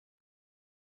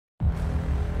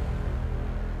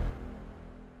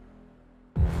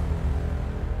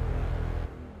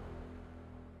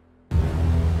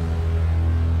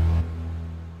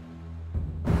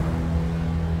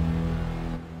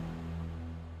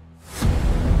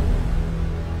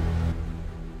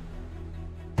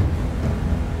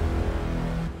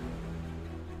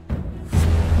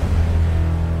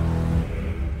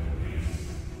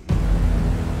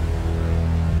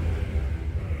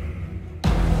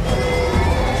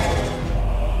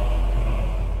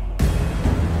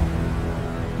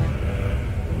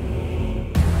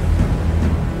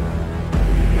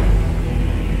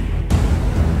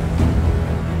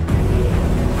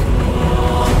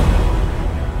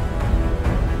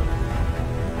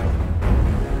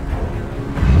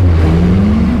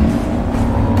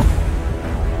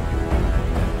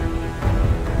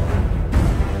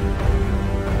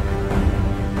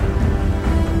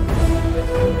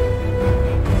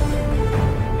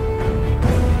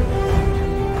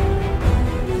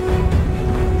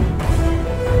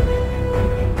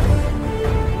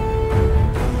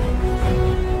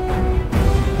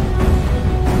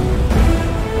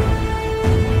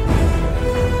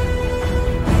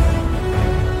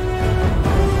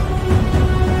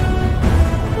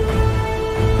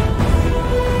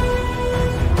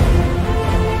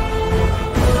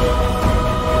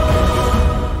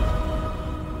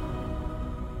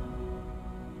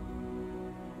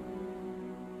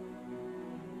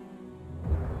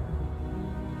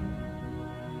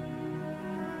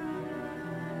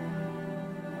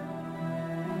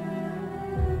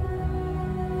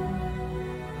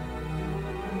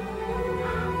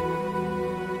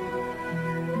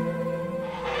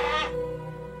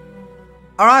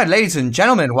Alright, ladies and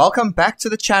gentlemen, welcome back to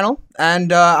the channel,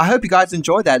 and I hope you guys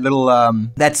enjoyed that little,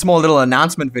 that small little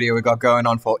announcement video we got going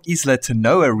on for ISLA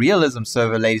TANOA Realism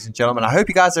server, ladies and gentlemen. I hope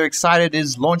you guys are excited. It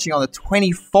is launching on the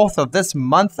 24th of this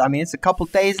month. I mean, it's a couple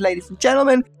days, ladies and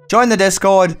gentlemen. Join the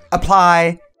Discord,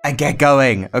 apply, and get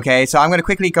going. Okay, so I'm going to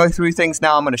quickly go through things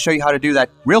now. I'm going to show you how to do that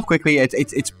real quickly.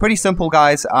 It's pretty simple,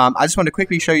 guys. I just want to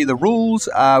quickly show you the rules.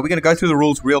 We're going to go through the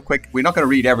rules real quick. We're not going to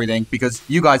read everything because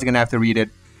you guys are going to have to read it.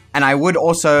 And I would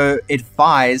also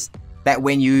advise that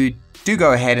when you do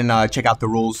go ahead and check out the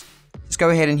rules, just go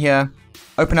ahead in here,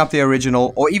 open up the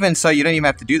original, or even so, you don't even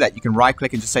have to do that. You can right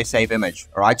click and just say save image.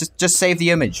 All right, just save the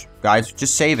image, guys.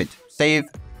 Just save it.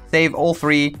 Save all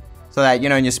three, so that, you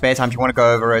know, in your spare time, if you want to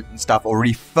go over it and stuff, or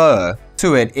refer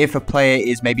to it if a player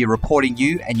is maybe reporting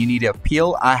you and you need to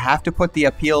appeal. I have to put the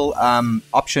appeal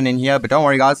option in here, but don't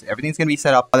worry, guys. Everything's going to be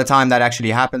set up by the time that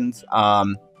actually happens.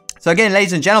 So again,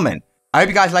 ladies and gentlemen, I hope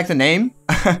you guys like the name.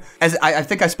 As I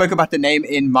think I spoke about the name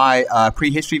in my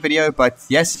prehistory video, but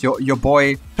yes, your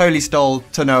boy totally stole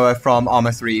Tanoa from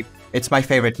Arma 3. It's my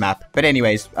favorite map. But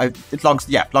anyways, long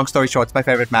story short, it's my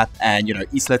favorite map, and you know,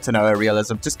 ISLA TANOA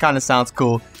Realism just kind of sounds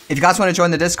cool. If you guys want to join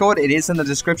the Discord, it is in the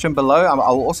description below. I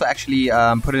will also actually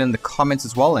put it in the comments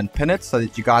as well and pin it so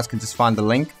that you guys can just find the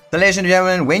link. So ladies and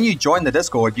gentlemen, when you join the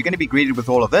Discord, you're going to be greeted with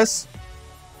all of this.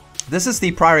 This is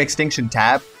the prior extinction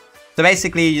tab. So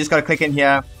basically, you just got to click in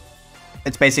here.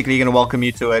 It's basically going to welcome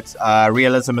you to it.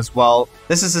 Realism as well.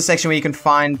 This is the section where you can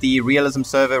find the realism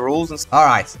server rules. And all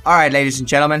right, ladies and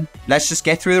gentlemen. Let's just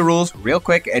get through the rules real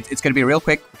quick. It's going to be real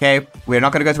quick, okay? We're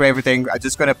not going to go through everything. I'm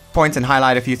just going to point and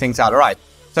highlight a few things out. All right.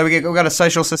 So we've got a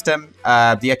social system.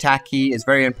 The attack key is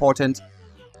very important.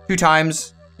 2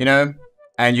 times, you know,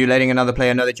 and you're letting another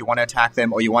player know that you want to attack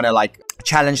them, or you want to, like,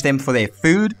 challenge them for their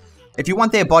food. If you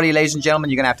want their body, ladies and gentlemen,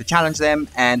 you're going to have to challenge them,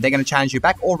 and they're going to challenge you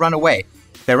back or run away.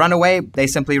 If they run away, they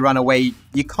simply run away.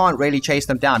 You can't really chase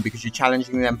them down because you're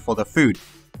challenging them for the food.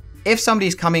 If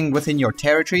somebody's coming within your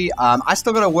territory, I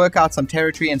still got to work out some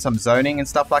territory and some zoning and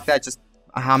stuff like that, just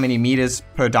how many meters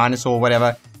per dinosaur or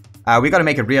whatever. We got to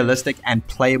make it realistic and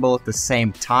playable at the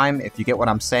same time, if you get what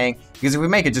I'm saying. Because if we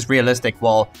make it just realistic,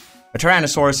 well, a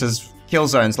Tyrannosaurus's kill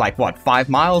zone's like, what, 5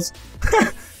 miles?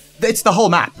 It's the whole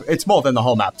map. It's more than the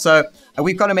whole map. So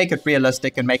we've got to make it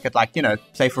realistic and make it like, you know,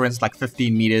 say for instance, like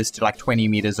 15 meters to like 20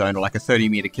 meter zone, or like a 30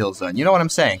 meter kill zone. You know what I'm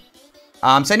saying?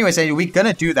 So anyways, we're going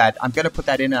to do that. I'm going to put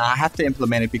that in, and I have to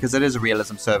implement it because it is a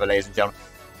realism server, ladies and gentlemen.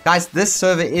 Guys, this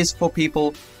server is for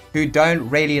people who don't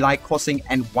really like coursing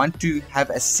and want to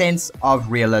have a sense of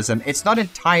realism. It's not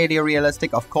entirely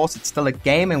realistic. Of course, it's still a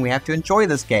game, and we have to enjoy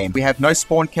this game. We have no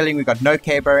spawn killing. We've got no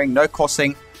care-bearing, no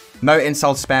coursing. No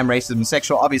insult, spam, racism, and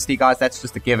sexual. Obviously, guys, that's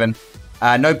just a given.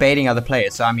 No baiting other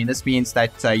players. So, I mean, this means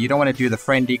that you don't want to do the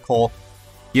friendly call.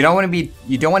 You don't want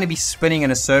to be spinning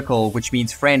in a circle, which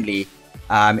means friendly.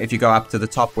 If you go up to the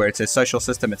top where it says social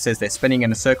system, it says they're spinning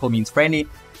in a circle means friendly.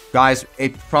 Guys,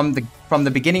 from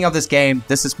the beginning of this game,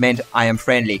 this has meant I am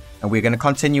friendly, and we're going to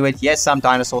continue it. Yes, some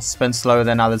dinosaurs spin slower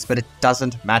than others, but it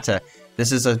doesn't matter.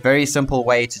 This is a very simple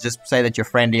way to just say that you're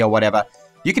friendly or whatever.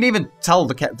 You can even tell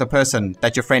the person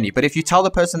that you're friendly. But if you tell the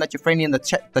person that you're friendly in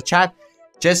the chat,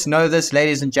 just know this,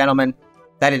 ladies and gentlemen,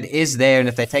 that it is there. And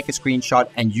if they take a screenshot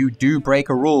and you do break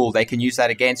a rule, they can use that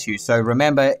against you. So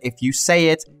remember, if you say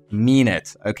it, mean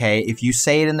it, okay? If you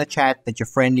say it in the chat that you're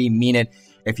friendly, mean it.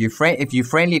 If you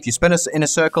spin us in a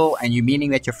circle and you're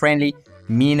meaning that you're friendly,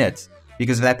 mean it.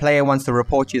 Because if that player wants to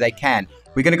report you, they can.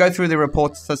 We're going to go through the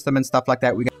report system and stuff like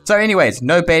that. So anyways,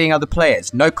 no baiting other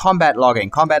players. No combat logging.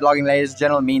 Combat logging, ladies and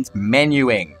gentlemen, means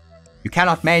menuing. You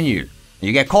cannot menu.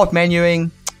 You get caught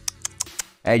menuing,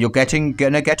 you're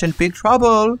gonna get in big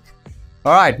trouble.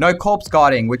 Alright, no corpse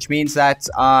guarding, which means that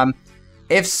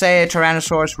if, say, a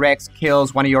Tyrannosaurus Rex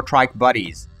kills one of your trike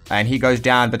buddies, and he goes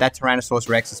down, but that Tyrannosaurus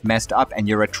Rex is messed up, and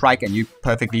you're a trike and you're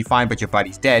perfectly fine, but your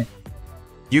buddy's dead,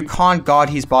 you can't guard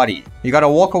his body. You gotta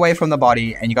walk away from the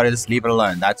body, and you gotta just leave it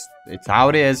alone. It's how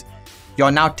it is. You're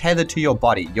now tethered to your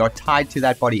body. You're tied to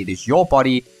that body. It is your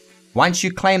body. Once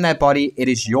you claim that body, it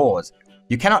is yours.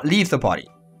 You cannot leave the body.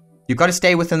 You've got to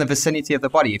stay within the vicinity of the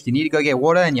body. If you need to go get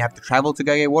water and you have to travel to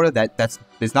go get water,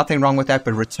 there's nothing wrong with that,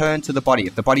 but return to the body.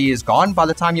 If the body is gone by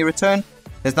the time you return,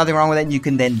 there's nothing wrong with that. You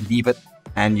can then leave it,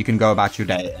 and you can go about your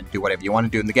day and do whatever you want to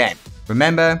do in the game.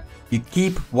 Remember, you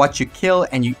keep what you kill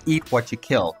and you eat what you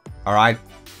kill. All right?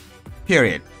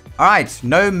 Period. Alright,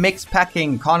 no mixed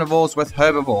packing carnivores with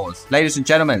herbivores. Ladies and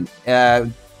gentlemen,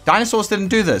 dinosaurs didn't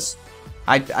do this.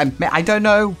 I don't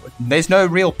know. There's no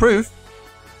real proof.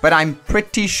 But I'm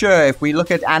pretty sure if we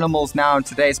look at animals now,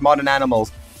 today's modern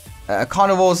animals,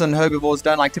 carnivores and herbivores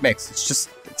don't like to mix.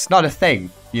 It's not a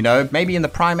thing. you know, maybe in the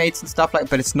primates and stuff like that,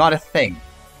 but it's not a thing.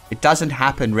 It doesn't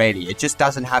happen really. It just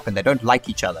doesn't happen. They don't like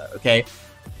each other, okay?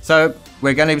 So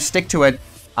we're going to stick to it.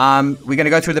 We're going to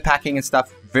go through the packing and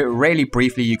stuff really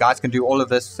briefly. You guys can do all of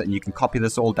this, and you can copy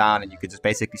this all down, and you can just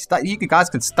basically study. You guys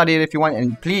can study it if you want,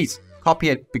 and please copy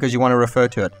it because you want to refer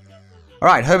to it. All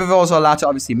right, herbivores are allowed to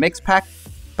obviously mix pack,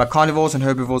 but carnivores and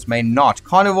herbivores may not.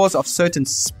 Carnivores of certain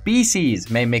species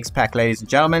may mix pack, ladies and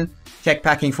gentlemen. Check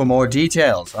packing for more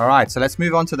details. All right, so let's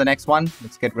move on to the next one.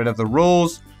 Let's get rid of the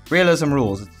rules. Realism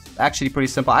rules. It's actually pretty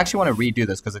simple. I actually want to redo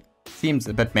this because it seems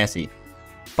a bit messy.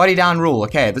 Body down rule.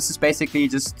 Okay, this is basically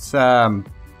just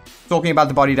talking about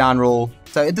the body down rule.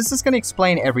 So this is going to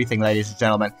explain everything, ladies and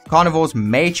gentlemen. Carnivores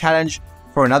may challenge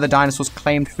for another dinosaur's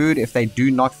claimed food if they do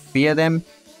not fear them.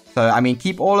 So, I mean,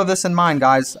 keep all of this in mind,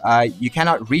 guys. You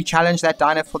cannot re-challenge that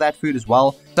dino for that food as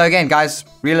well. So, again, guys,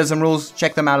 realism rules,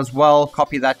 check them out as well.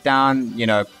 Copy that down, you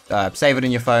know, save it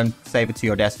in your phone, save it to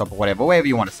your desktop or whatever, wherever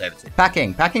you want to save it to.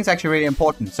 Packing. Packing's actually really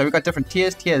important. So, we've got different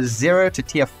tiers, tier 0 to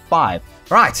tier 5.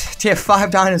 Right, tier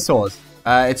 5 dinosaurs.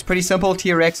 It's pretty simple,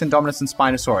 T-Rex, Indominus, and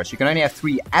Spinosaurus. You can only have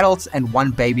 3 adults and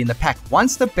 1 baby in the pack.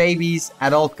 Once the baby's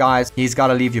adult, guys, he's got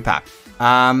to leave your pack.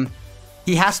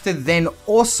 He has to then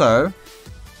also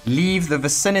leave the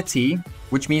vicinity,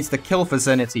 which means the kill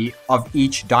vicinity of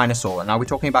each dinosaur. And now we're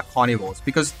talking about carnivores,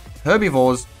 because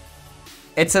herbivores,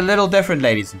 it's a little different,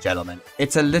 ladies and gentlemen.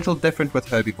 It's a little different with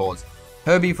herbivores.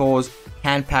 Herbivores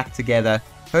can pack together.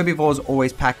 Herbivores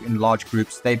always pack in large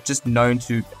groups. They're just known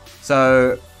to.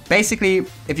 So basically,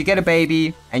 if you get a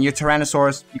baby and you're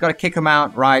Tyrannosaurus, you got to kick him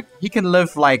out, right? He can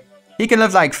live like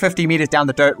 50 meters down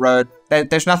the dirt road.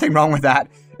 There's nothing wrong with that.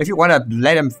 If you want to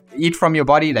let him eat from your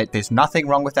body, there's nothing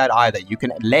wrong with that either. You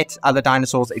can let other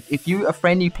dinosaurs, if you're a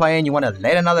friendly player and you want to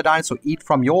let another dinosaur eat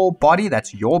from your body,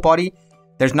 that's your body.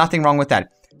 There's nothing wrong with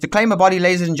that. To claim a body,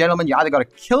 ladies and gentlemen, you either got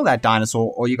to kill that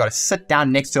dinosaur or you got to sit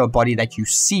down next to a body that you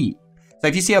see. So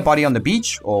if you see a body on the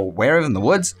beach or wherever in the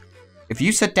woods, if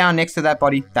you sit down next to that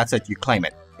body, that's it. You claim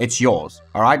it. It's yours.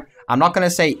 All right. I'm not going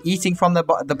to say eating from the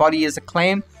body is a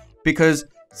claim because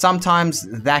sometimes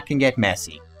that can get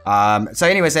messy. So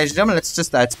anyways, ladies and gentlemen,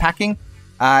 it's packing.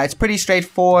 It's pretty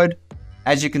straightforward.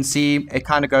 As you can see, it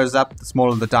kind of goes up the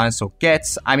smaller the dinosaur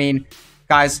gets. I mean,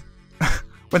 guys,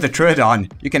 with a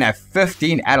Troodon, you can have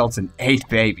 15 adults and 8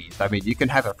 babies. I mean, you can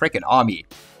have a freaking army.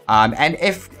 And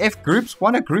if groups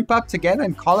want to group up together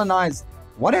and colonize,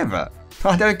 whatever,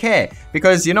 I don't care.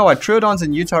 Because you know what, Troodons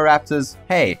and Utahraptors,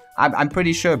 hey, I'm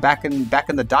pretty sure back in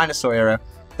the dinosaur era,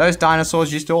 those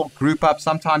dinosaurs used to all group up.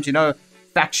 Sometimes, you know,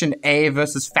 Faction A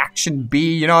versus Faction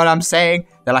B, you know what I'm saying?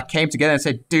 They like came together and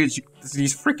said, dudes,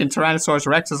 these freaking Tyrannosaurus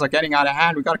Rexes are getting out of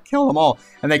hand. We gotta kill them all.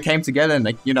 And they came together and,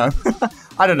 like, you know,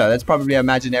 I don't know. That's probably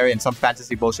imaginary and some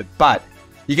fantasy bullshit. But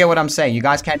you get what I'm saying. You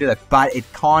guys can't do that. But it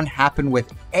can't happen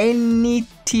with any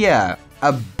tier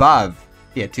above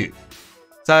tier 2.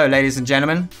 So, ladies and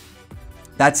gentlemen,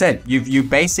 that's it. You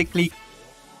basically,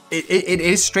 it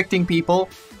is restricting people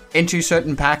into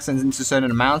certain packs and into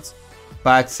certain amounts.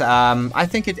 But I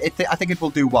think it will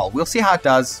do well. We'll see how it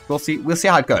does. We'll see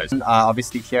how it goes.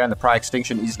 Obviously, here in the prior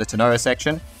Extinction ISLA TANOA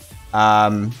section,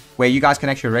 where you guys can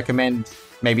actually recommend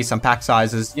maybe some pack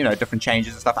sizes, you know, different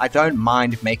changes and stuff. I don't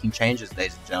mind making changes,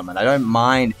 ladies and gentlemen. I don't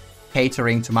mind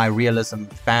catering to my realism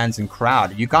fans and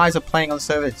crowd. You guys are playing on the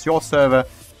server. It's your server.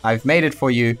 I've made it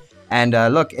for you. And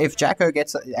look, if Jacko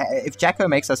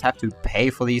makes us have to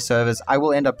pay for these servers, I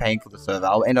will end up paying for the server.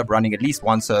 I'll end up running at least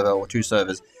 1 server or 2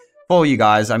 servers for you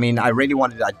guys. I mean, I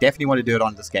definitely want to do it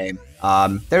on this game.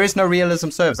 There is no realism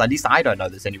servers. At least I don't know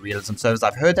there's any realism servers.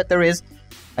 I've heard that there is.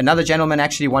 Another gentleman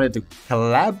actually wanted to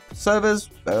collab servers.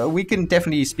 We can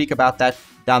definitely speak about that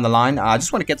down the line. I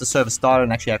just want to get the server started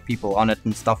and actually have people on it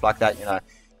and stuff like that, you know,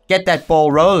 get that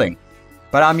ball rolling.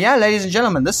 But yeah, ladies and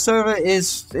gentlemen, this server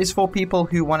is for people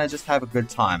who want to just have a good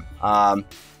time.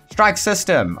 Strike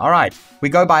system. All right, we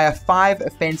go by a 5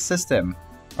 offense system.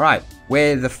 All right,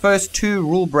 where the first 2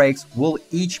 rule breaks will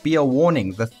each be a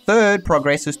warning. The third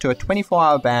progresses to a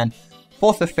 24-hour ban.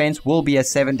 4th offense will be a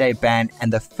 7-day ban,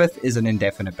 and the 5th is an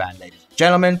indefinite ban, ladies and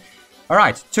gentlemen. All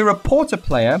right, to report a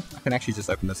player, I can actually just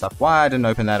open this up. Why I didn't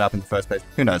open that up in the first place,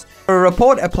 who knows? To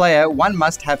report a player, one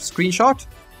must have screenshot.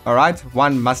 All right,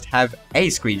 one must have a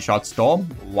screenshot, Storm.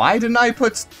 Why didn't I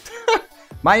put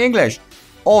my English?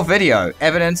 Or video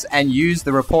evidence and use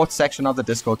the report section of the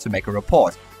Discord to make a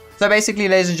report. So basically,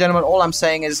 ladies and gentlemen, all I'm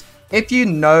saying is, if you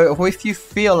know, or if you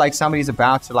feel like somebody's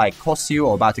about to like cross you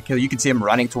or about to kill you, you can see them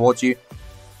running towards you.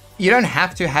 You don't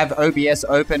have to have OBS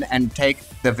open and take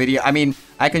the video. I mean,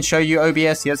 I can show you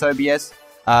OBS. Here's OBS.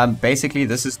 Basically,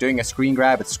 this is doing a screen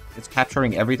grab. It's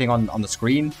capturing everything on the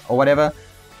screen or whatever.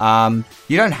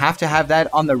 You don't have to have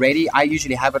that on the ready. I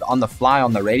usually have it on the fly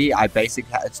on the ready.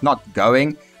 It's not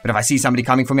going, but if I see somebody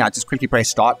coming for me, I just quickly press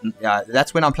start.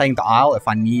 That's when I'm playing the ISLA, if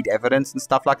I need evidence and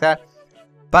stuff like that.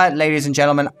 But ladies and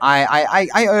gentlemen, I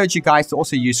urge you guys to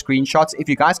also use screenshots. If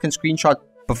you guys can screenshot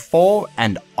before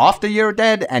and after you're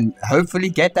dead, and hopefully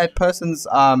get that person's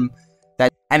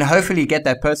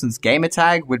gamer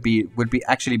tag would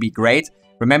actually be great.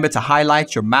 Remember to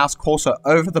highlight your mouse cursor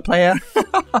over the player.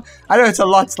 I know it's a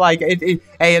lot. It's like,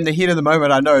 hey, in the heat of the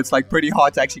moment, I know it's like pretty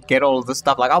hard to actually get all of this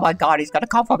stuff. Like, oh my god, he's gonna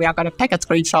come for me. I'm gonna take a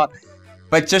screenshot.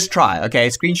 But just try, okay?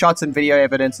 Screenshots and video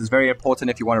evidence is very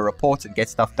important if you want to report and get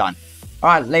stuff done. All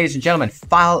right, ladies and gentlemen,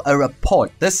 file a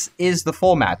report. This is the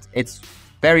format. It's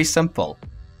very simple.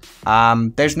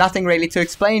 There's nothing really to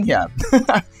explain here.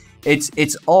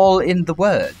 It's all in the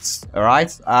words, all right?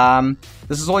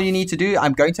 This is all you need to do.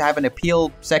 I'm going to have an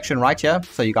appeal section right here,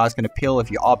 so you guys can appeal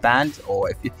if you are banned, or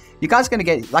if you guys are going to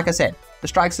get, like I said, the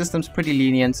strike system's pretty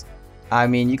lenient. I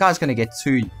mean, you guys are going to get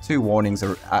two warnings.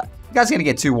 You guys are going to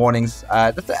get 2 warnings.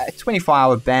 The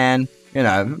 24-hour ban, you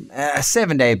know, a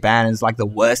 7-day ban is like the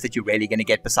worst that you're really going to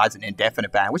get besides an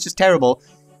indefinite ban, which is terrible.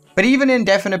 But even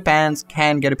indefinite bans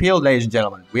can get appealed, ladies and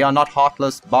gentlemen. We are not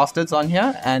heartless bastards on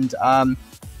here, and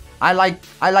I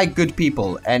like good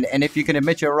people, and if you can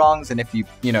admit your wrongs, and if you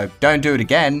don't do it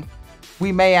again,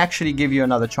 we may actually give you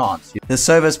another chance. The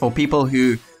server's for people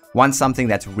who want something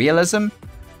that's realism,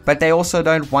 but they also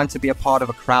don't want to be a part of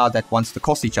a crowd that wants to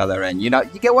cost each other. And you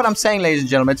get what I'm saying, ladies and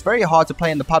gentlemen. It's very hard to play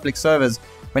in the public servers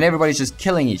when everybody's just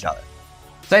killing each other.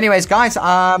 So anyways, guys,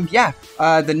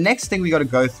 the next thing we got to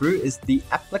go through is the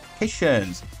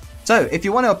applications. So if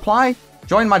you want to apply,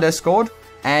 join my Discord.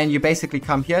 And you basically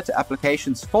come here to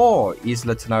applications for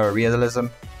ISLA TANOA Realism.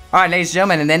 Alright, ladies and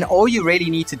gentlemen, and then all you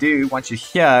really need to do once you're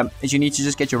here is you need to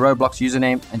just get your Roblox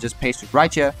username and just paste it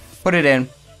right here, put it in,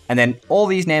 and then all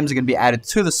these names are going to be added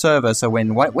to the server, so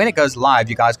when it goes live,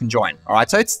 you guys can join.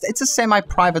 Alright, so it's a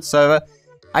semi-private server.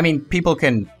 I mean, people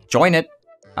can join it.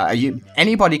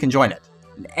 Anybody can join it.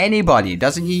 Anybody. You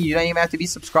don't even have to be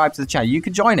subscribed to the channel. You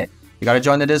can join it. You got to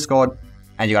join the Discord.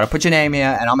 And you got to put your name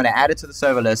here, and I'm going to add it to the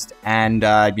server list. And,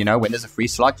 when there's a free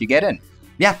slot, you get in.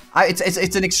 Yeah,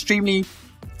 it's an extremely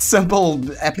simple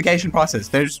application process.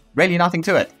 There's really nothing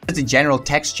to it. It's a general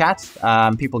text chat.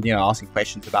 People, asking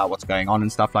questions about what's going on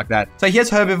and stuff like that. So here's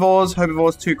herbivores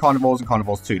 2, carnivores, and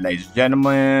carnivores 2, ladies and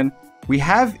gentlemen. We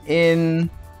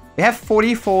have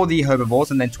 40 for the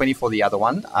herbivores and then 20 for the other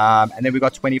one. And then we've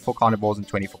got 24 carnivores and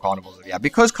 24 carnivores. Yeah,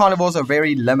 because carnivores are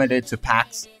very limited to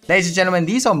packs. Ladies and gentlemen,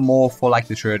 these are more for like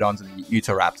the Troodons and the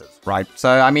Utahraptors, right? So,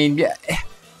 I mean, yeah,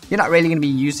 you're not really going to be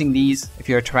using these if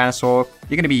you're a Tyrannosaur.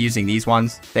 You're going to be using these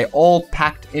ones. They're all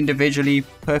packed individually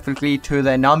perfectly to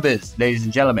their numbers, ladies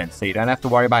and gentlemen. So you don't have to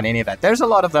worry about any of that. There's a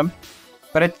lot of them,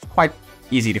 but it's quite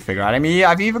easy to figure out. I mean,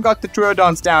 I've even got the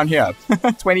Troodons down here.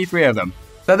 23 of them.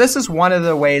 So this is one of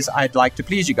the ways I'd like to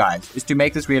please you guys, is to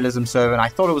make this realism server, and I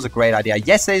thought it was a great idea.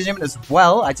 Yes, ladies and gentlemen, as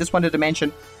well, I just wanted to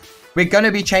mention, we're going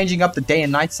to be changing up the day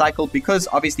and night cycle, because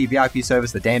obviously VIP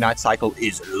service, the day and night cycle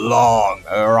is long,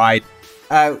 alright?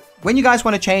 When you guys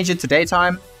want to change it to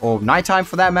daytime, or nighttime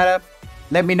for that matter,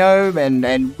 let me know,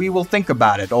 and we will think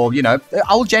about it. Or,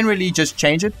 I'll generally just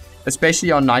change it,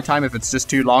 especially on nighttime if it's just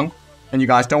too long, and you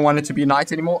guys don't want it to be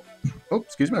night anymore. Oh,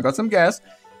 excuse me, I got some gas.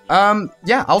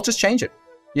 Yeah, I'll just change it.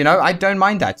 I don't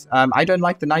mind that. I don't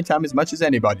like the nighttime as much as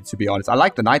anybody, to be honest. I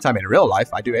like the nighttime in real life.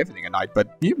 I do everything at night, but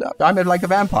I'm like a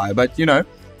vampire. But,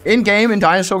 in-game, in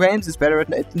dinosaur games, it's better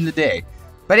in the day.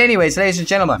 But anyways, ladies and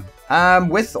gentlemen,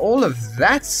 with all of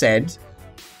that said,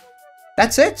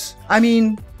 that's it. I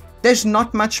mean, there's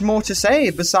not much more to say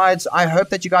besides I hope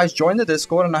that you guys join the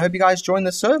Discord, and I hope you guys join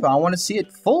the server. I want to see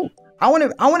it full. I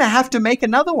want to have to make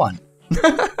another one.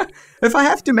 If I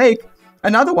have to make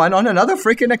another one on another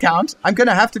freaking account, I'm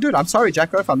gonna have to do it. I'm sorry,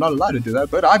 Jacko, if I'm not allowed to do that,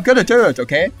 but I'm gonna do it,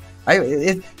 okay?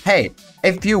 Hey,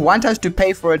 if you want us to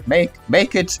pay for it, make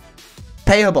it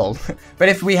payable. But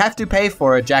if we have to pay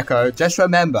for it, Jacko, just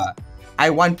remember, I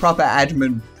want proper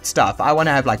admin stuff. I want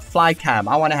to have like fly cam.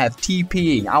 I want to have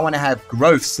TPing. I want to have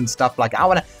growths and stuff like. I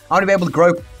want to be able to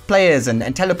grow players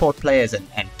and teleport players and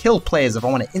kill players if I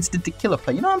want to instantly kill a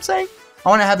player. You know what I'm saying? I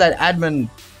want to have that admin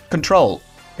control.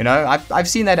 I've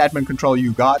seen that admin control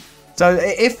you got. So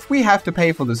if we have to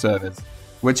pay for the service,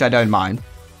 which I don't mind,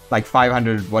 like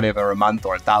 500 whatever a month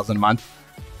or 1,000 a month.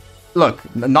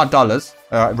 Look, not dollars,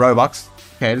 Robux.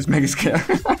 Okay, let's make it clear.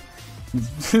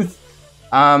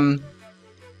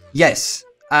 Yes.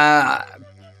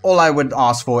 All I would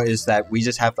ask for is that we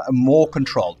just have more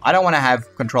control. I don't want to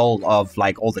have control of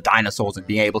like all the dinosaurs and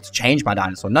being able to change my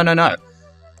dinosaur. No.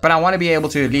 But I want to be able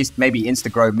to at least maybe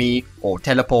insta-grow me or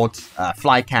teleport,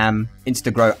 flycam,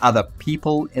 insta-grow other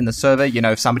people in the server. You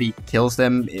know, if somebody kills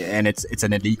them and it's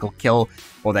an illegal kill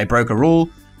or they broke a rule,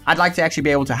 I'd like to actually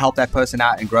be able to help that person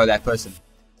out and grow that person.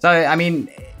 So, I mean,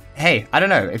 hey, I don't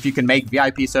know. If you can make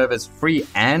VIP servers free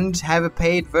and have a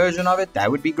paid version of it, that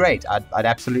would be great. I'd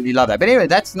absolutely love that. But anyway,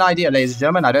 that's an idea, ladies and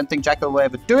gentlemen. I don't think Jackal will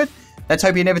ever do it. Let's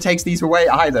hope he never takes these away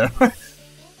either.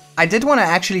 I did want to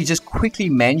actually just quickly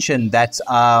mention that,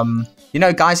 you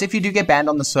know, guys, if you do get banned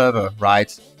on the server,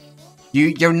 right,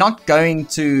 you're not going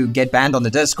to get banned on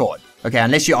the Discord. Okay,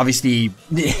 unless you obviously,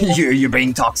 you're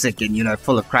being toxic and, you know,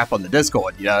 full of crap on the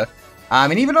Discord, you know.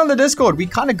 And even on the Discord, we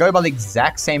kind of go by the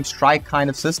exact same strike kind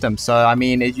of system. So, I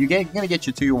mean, you're going to get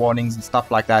your 2 warnings and stuff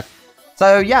like that.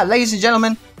 So, yeah, ladies and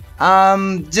gentlemen,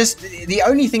 just the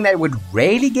only thing that would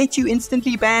really get you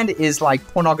instantly banned is like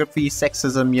pornography,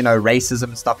 sexism, you know, racism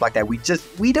and stuff like that.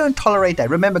 We don't tolerate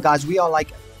that. Remember, guys, we are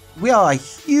a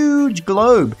huge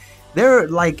globe. There are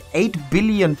like 8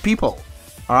 billion people.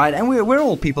 All right, and we're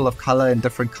all people of color and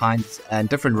different kinds and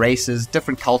different races,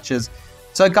 different cultures.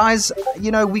 So, guys, you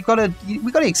know, we gotta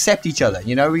accept each other.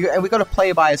 You know, we gotta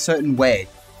play by a certain way.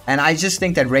 And I just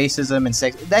think that racism and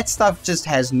sex, that stuff just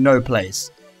has no place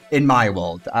in my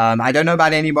world. I don't know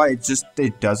about anybody.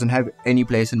 It doesn't have any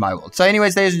place in my world. So,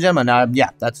 anyways, ladies and gentlemen,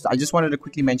 yeah, I just wanted to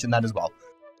quickly mention that as well.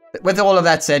 With all of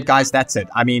that said, guys, that's it.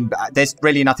 I mean, there's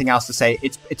really nothing else to say.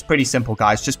 It's pretty simple,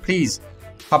 guys. Just please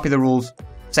copy the rules.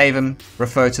 Save them,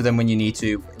 refer to them when you need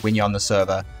to, when you're on the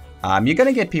server. You're going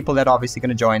to get people that are obviously going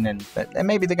to join and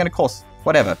maybe they're going to course,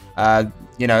 whatever.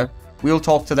 You know, we'll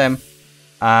talk to them.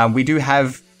 We do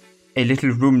have a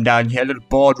little room down here, a little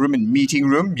boardroom and meeting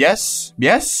room. Yes,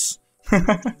 yes.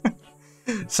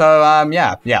 So,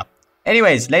 yeah.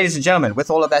 Anyways, ladies and gentlemen, with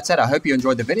all of that said, I hope you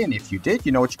enjoyed the video. And if you did,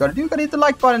 you know what you got to do. You got to hit the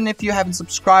like button. If you haven't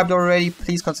subscribed already,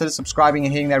 please consider subscribing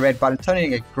and hitting that red button,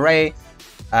 turning it gray.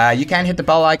 You can hit the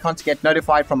bell icon to get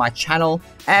notified from my channel,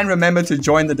 and remember to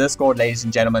join the Discord, ladies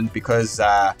and gentlemen, because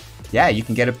yeah, you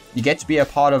get to be a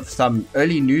part of some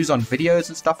early news on videos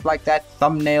and stuff like that,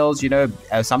 thumbnails. You know,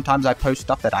 sometimes I post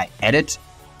stuff that I edit,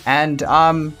 and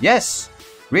yes,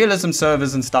 realism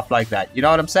servers and stuff like that. You know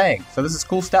what I'm saying? So this is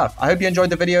cool stuff. I hope you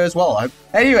enjoyed the video as well.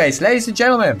 Anyways, ladies and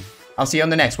gentlemen, I'll see you on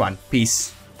the next one.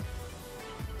 Peace.